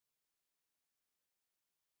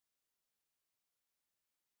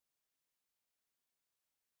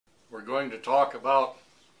we're going to talk about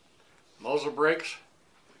muzzle brakes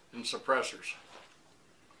and suppressors.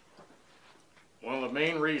 One of the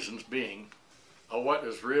main reasons being what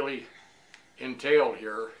is really entailed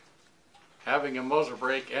here, having a muzzle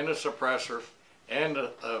brake and a suppressor and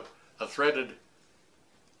a thread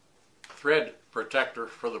protector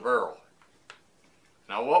for the barrel.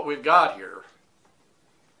 Now what we've got here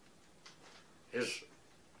is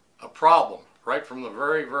a problem right from the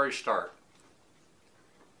very start.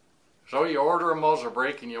 So you order a muzzle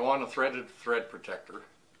brake and you want a threaded thread protector,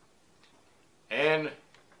 and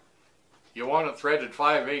you want it threaded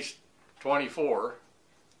 5/8 24,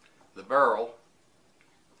 the barrel,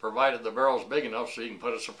 provided the barrel is big enough so you can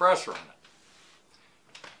put a suppressor on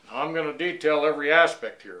it. Now I'm going to detail every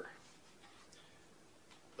aspect here.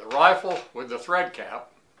 The rifle with the thread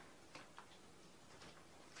cap,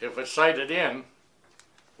 if it's sighted in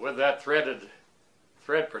with that threaded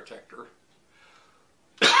thread protector,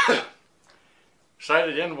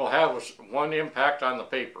 sighted in will have one impact on the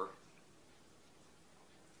paper.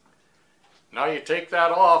 Now you take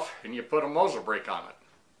that off and you put a muzzle brake on it.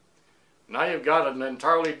 Now you've got an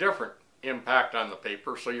entirely different impact on the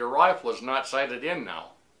paper, so your rifle is not sighted in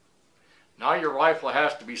now. Now your rifle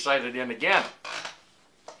has to be sighted in again,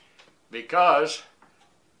 because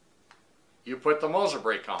you put the muzzle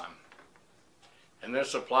brake on. And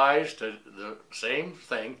this applies to the same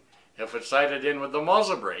thing if it's sighted in with the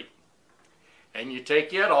muzzle brake, and you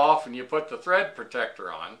take it off and you put the thread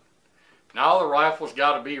protector on. Now the rifle's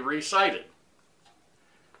got to be re-sighted.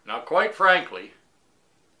 Now quite frankly,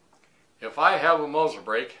 if I have a muzzle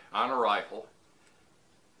brake on a rifle,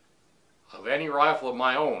 of any rifle of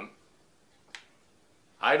my own,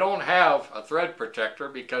 I don't have a thread protector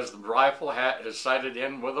because the rifle is sighted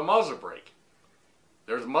in with a muzzle brake.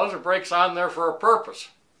 There's muzzle brakes on there for a purpose.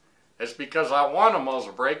 It's because I want a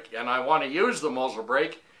muzzle brake and I want to use the muzzle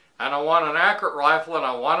brake, and I want an accurate rifle and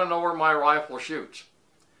I want to know where my rifle shoots.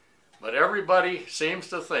 But everybody seems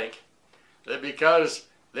to think that because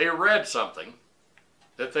they read something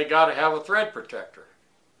that they got to have a thread protector.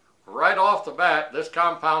 Right off the bat, this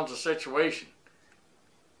compounds the situation.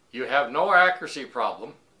 You have no accuracy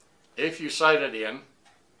problem if you sight it in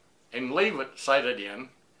and leave it sighted in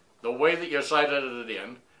the way that you sighted it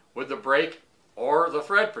in with the brake or the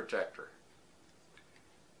thread protector.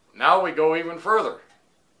 Now we go even further.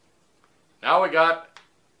 Now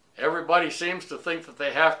everybody seems to think that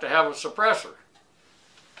they have to have a suppressor.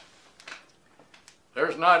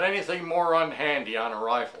 There's not anything more unhandy on a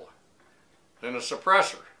rifle than a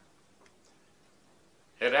suppressor.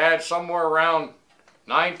 It adds somewhere around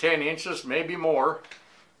 9-10 inches, maybe more,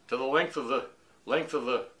 to the length of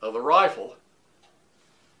the rifle.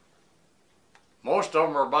 Most of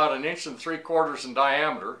them are about 1.75 inches in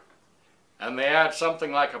diameter, and they add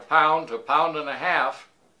something like 1 pound to 1.5 pounds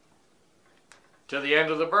to the end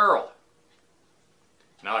of the barrel.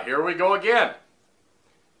 Now here we go again.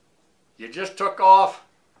 You just took off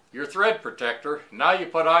your thread protector. Now you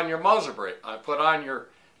put on your muzzle brake. I put on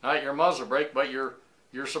not your muzzle brake, but your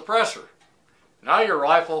suppressor. Now your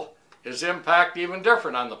rifle is impacted even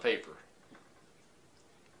different on the paper.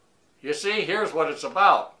 You see, here's what it's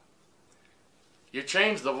about. You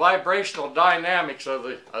change the vibrational dynamics of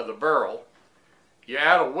the barrel. You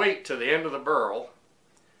add a weight to the end of the barrel,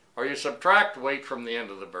 or you subtract weight from the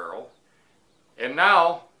end of the barrel, and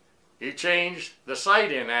now you change the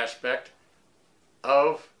sight-in aspect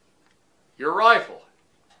of your rifle.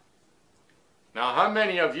 Now, how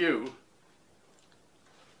many of you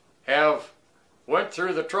have went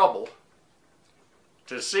through the trouble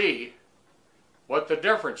to see what the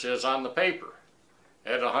difference is on the paper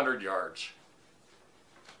at 100 yards,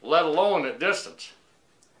 let alone at distance?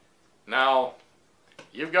 Now,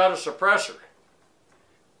 you've got a suppressor.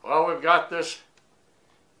 Well, we've got this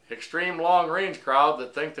extreme long-range crowd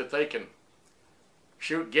that think that they can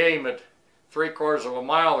shoot game at 3/4 of a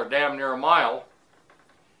mile or damn near a mile,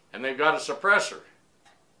 and they've got a suppressor.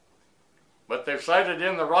 But they've sighted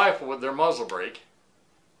in the rifle with their muzzle brake,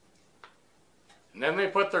 and then they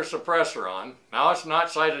put their suppressor on. Now it's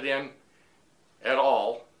not sighted in at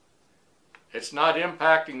all. It's not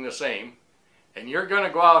impacting the same, and you're going to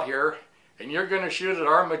go out here and you're going to shoot at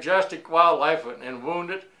our majestic wildlife and wound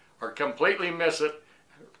it or completely miss it,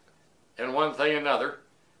 and one thing or another,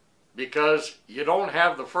 because you don't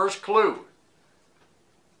have the first clue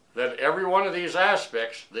that every one of these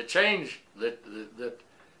aspects that change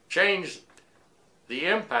the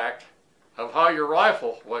impact of how your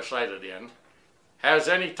rifle was sighted in has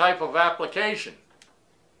any type of application.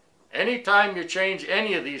 Anytime you change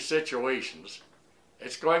any of these situations,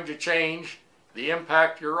 it's going to change the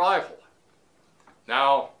impact of your rifle.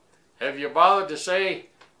 Now, have you bothered to say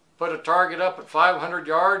put a target up at 500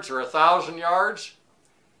 yards or 1,000 yards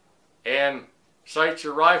and sight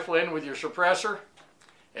your rifle in with your suppressor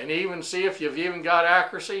and even see if you've even got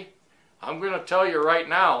accuracy, I'm going to tell you right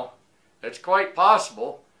now, it's quite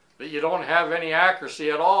possible that you don't have any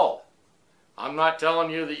accuracy at all. I'm not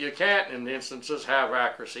telling you that you can't in instances have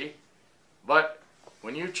accuracy, but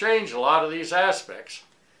when you change a lot of these aspects,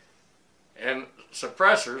 and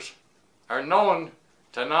suppressors are known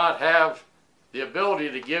to not have the ability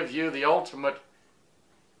to give you the ultimate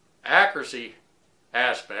accuracy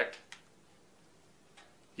aspect,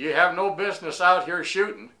 you have no business out here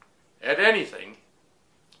shooting at anything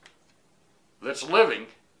that's living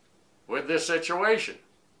with this situation.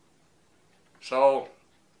 So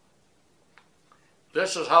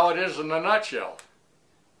this is how it is in a nutshell.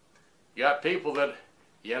 You got people that,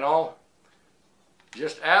 you know,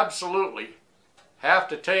 just absolutely have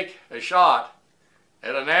to take a shot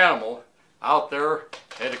at an animal out there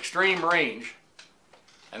at extreme range,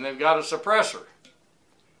 and they've got a suppressor.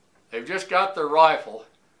 They've just got their rifle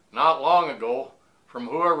not long ago from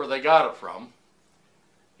whoever they got it from,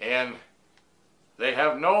 and they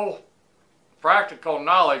have no practical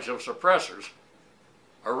knowledge of suppressors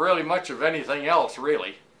or really much of anything else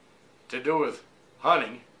really to do with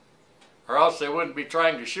hunting, or else they wouldn't be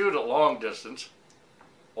trying to shoot at long distance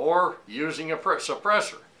or using a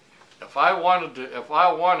suppressor. If I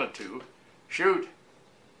wanted to shoot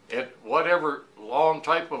at whatever long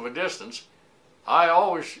type of a distance, I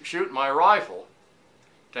always shoot my rifle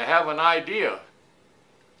to have an idea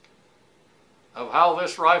of how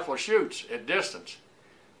this rifle shoots at distance.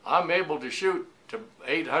 I'm able to shoot to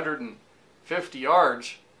 850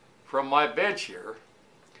 yards from my bench here,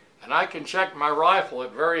 and I can check my rifle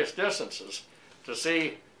at various distances to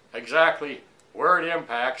see exactly where it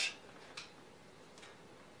impacts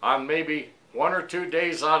on maybe 1 or 2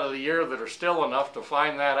 days out of the year that are still enough to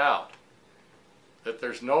find that out. That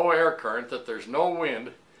there's no air current, that there's no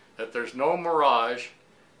wind, that there's no mirage,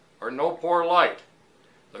 or no poor light.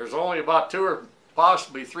 There's only about 2 or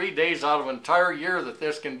possibly 3 days out of an entire year that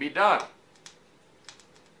this can be done.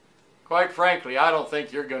 Quite frankly, I don't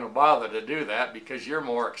think you're going to bother to do that because you're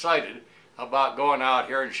more excited about going out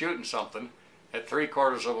here and shooting something at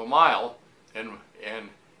 3/4 of a mile and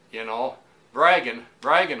you know, bragging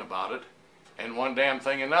about it, and one damn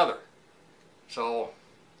thing another. So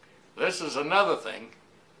this is another thing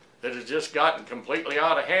that has just gotten completely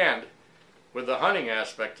out of hand with the hunting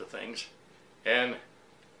aspect of things. And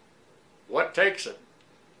what takes it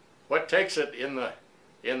in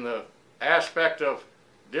the aspect of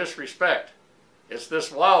disrespect? It's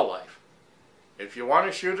this wildlife. If you want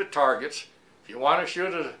to shoot at targets, if you want to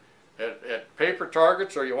shoot at paper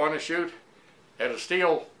targets, or you want to shoot at a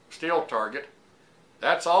steel target,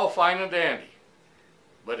 that's all fine and dandy.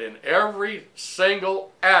 But in every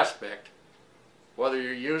single aspect, whether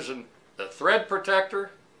you're using the thread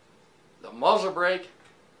protector, the muzzle brake,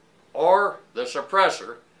 or the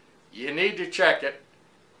suppressor, you need to check it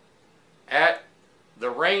at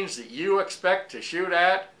the range that you expect to shoot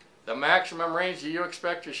at, the maximum range that you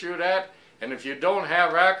expect to shoot at. And if you don't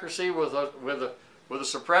have accuracy with a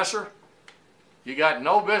suppressor, you got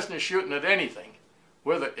no business shooting at anything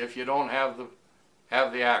with it if you don't have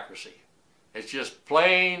the accuracy. It's just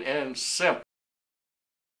plain and simple.